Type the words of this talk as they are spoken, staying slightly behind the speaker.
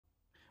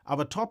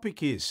Our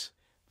topic is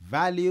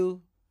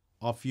value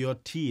of your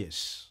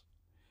tears.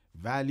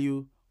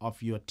 Value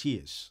of your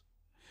tears.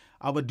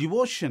 Our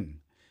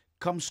devotion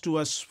comes to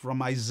us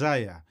from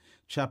Isaiah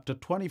chapter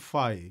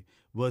 25,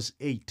 verse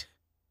 8.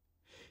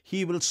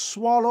 He will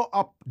swallow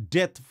up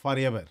death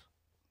forever,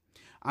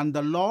 and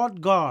the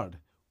Lord God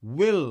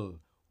will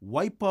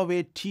wipe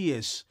away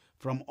tears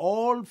from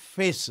all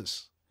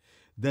faces.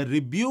 The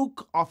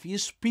rebuke of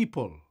his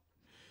people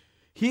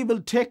he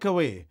will take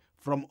away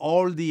from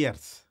all the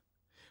earth,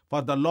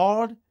 for the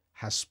Lord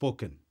has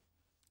spoken.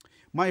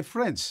 My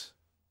friends,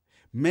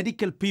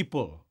 medical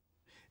people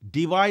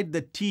divide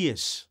the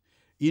tears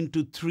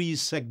into three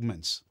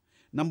segments.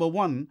 Number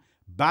one,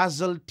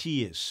 basal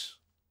tears.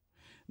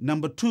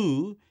 Number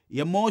two,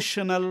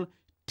 emotional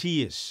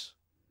tears.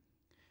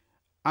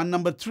 And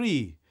number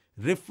three,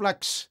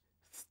 reflex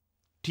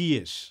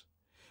tears.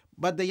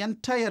 But the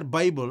entire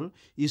Bible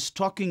is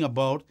talking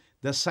about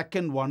the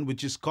second one,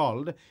 which is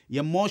called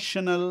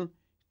emotional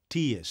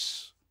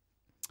tears.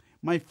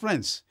 My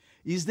friends,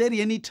 is there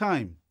any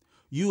time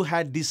you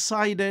had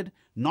decided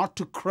not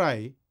to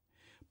cry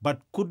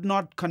but could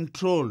not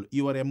control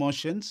your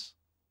emotions?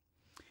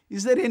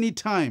 Is there any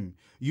time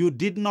you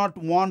did not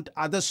want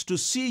others to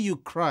see you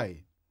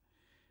cry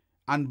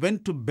and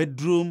went to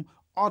bedroom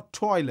or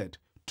toilet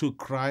to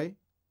cry?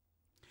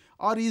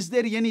 Or is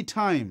there any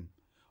time,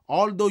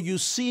 although you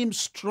seem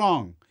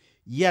strong,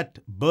 yet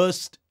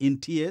burst in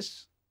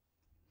tears?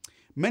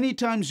 Many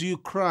times you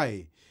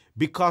cry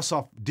because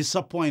of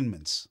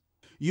disappointments.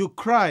 You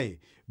cry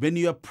when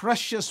your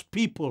precious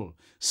people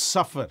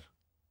suffer.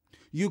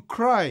 You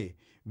cry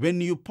when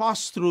you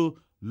pass through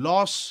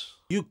loss.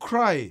 You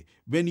cry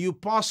when you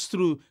pass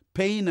through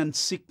pain and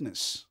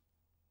sickness.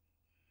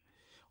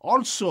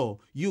 Also,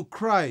 you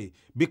cry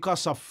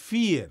because of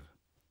fear.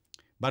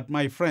 But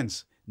my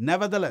friends,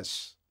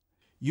 nevertheless,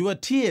 your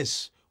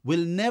tears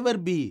will never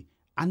be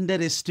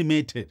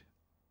underestimated.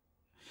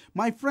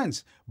 My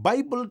friends,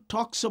 Bible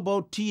talks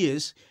about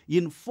tears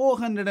in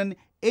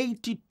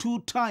 482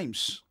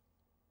 times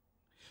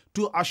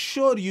to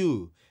assure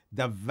you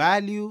the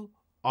value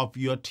of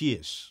your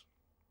tears.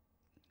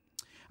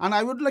 And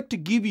I would like to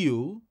give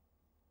you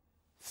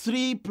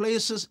 3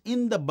 places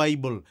in the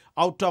Bible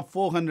out of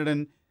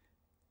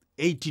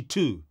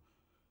 482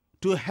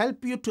 to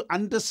help you to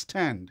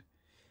understand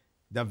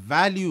the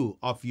value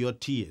of your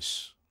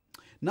tears.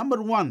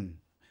 Number 1,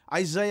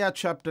 Isaiah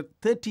chapter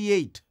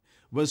 38,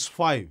 verse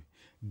 5.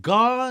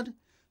 God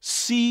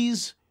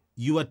sees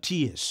your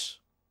tears.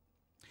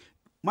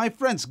 My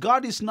friends,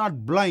 God is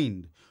not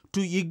blind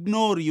to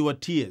ignore your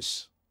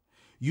tears.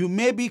 You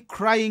may be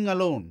crying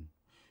alone.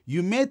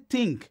 You may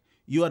think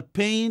your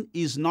pain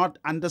is not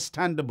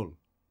understandable.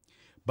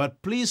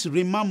 But please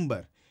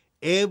remember,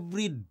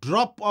 every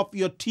drop of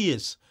your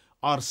tears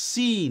are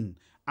seen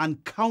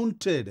and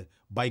counted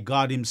by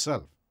God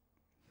Himself.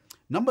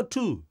 Number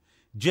 2,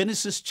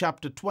 Genesis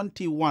chapter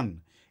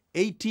 21,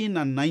 18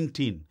 and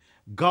 19.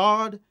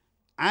 God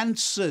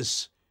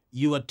answers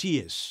your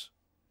tears.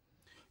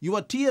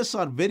 Your tears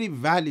are very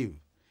valuable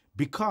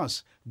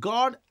because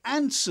God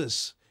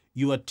answers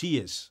your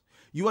tears.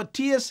 Your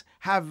tears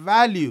have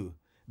value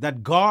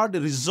that God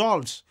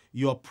resolves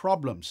your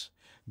problems.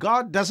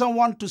 God doesn't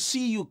want to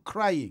see you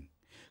crying.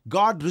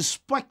 God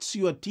respects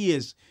your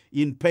tears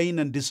in pain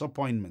and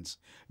disappointments.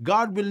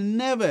 God will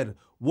never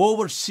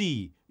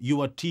oversee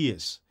your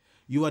tears.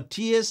 Your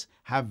tears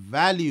have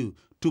value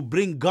to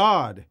bring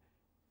God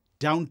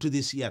down to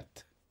this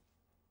earth.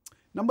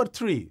 Number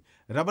 3,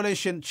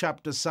 Revelation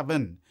chapter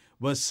 7,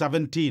 verse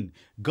 17.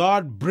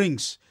 God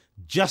brings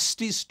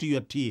justice to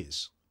your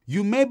tears.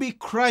 You may be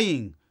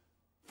crying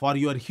for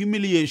your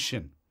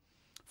humiliation,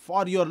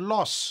 for your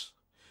loss,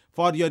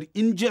 for your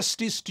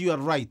injustice to your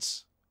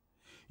rights.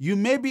 You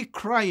may be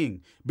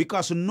crying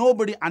because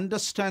nobody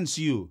understands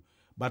you,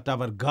 but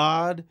our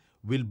God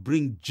will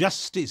bring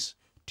justice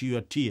to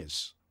your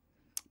tears.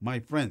 My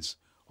friends,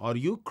 are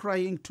you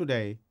crying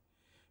today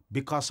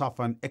because of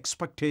an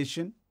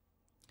expectation?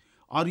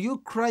 Are you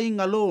crying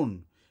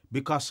alone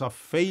because of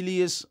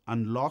failures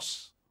and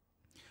loss?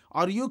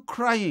 Are you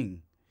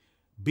crying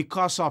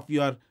because of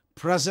your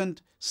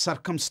present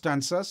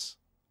circumstances?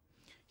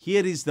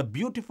 Here is the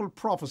beautiful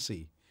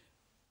prophecy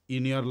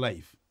in your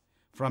life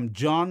from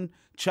John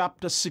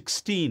chapter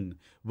 16,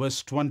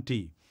 verse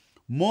 20.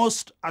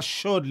 Most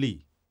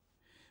assuredly,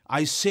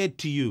 I say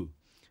to you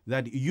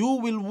that you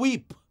will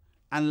weep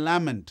and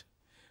lament,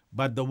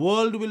 but the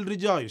world will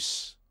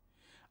rejoice,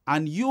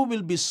 and you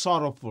will be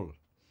sorrowful,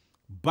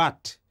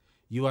 but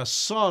your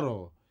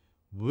sorrow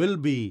will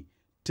be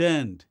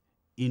turned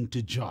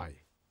into joy.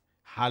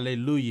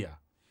 Hallelujah.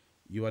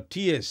 Your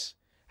tears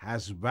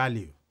has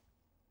value.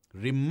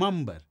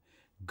 Remember,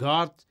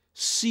 God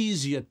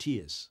sees your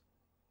tears.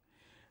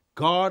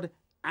 God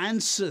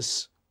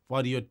answers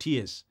for your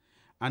tears,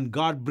 and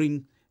God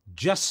brings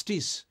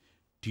justice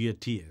to your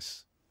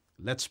tears.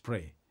 Let's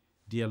pray.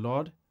 Dear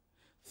Lord,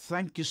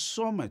 thank you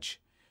so much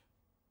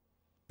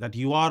that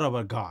you are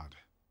our God.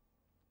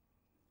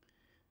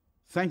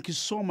 Thank you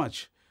so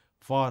much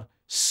for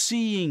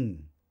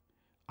seeing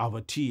our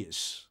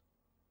tears,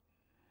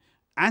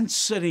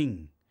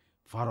 answering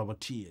for our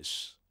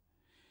tears,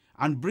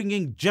 and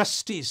bringing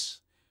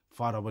justice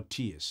for our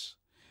tears.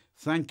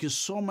 Thank you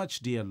so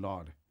much, dear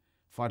Lord,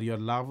 for your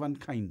love and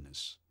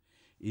kindness.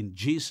 In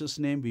Jesus'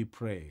 name we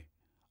pray.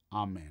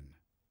 Amen.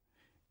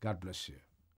 God bless you.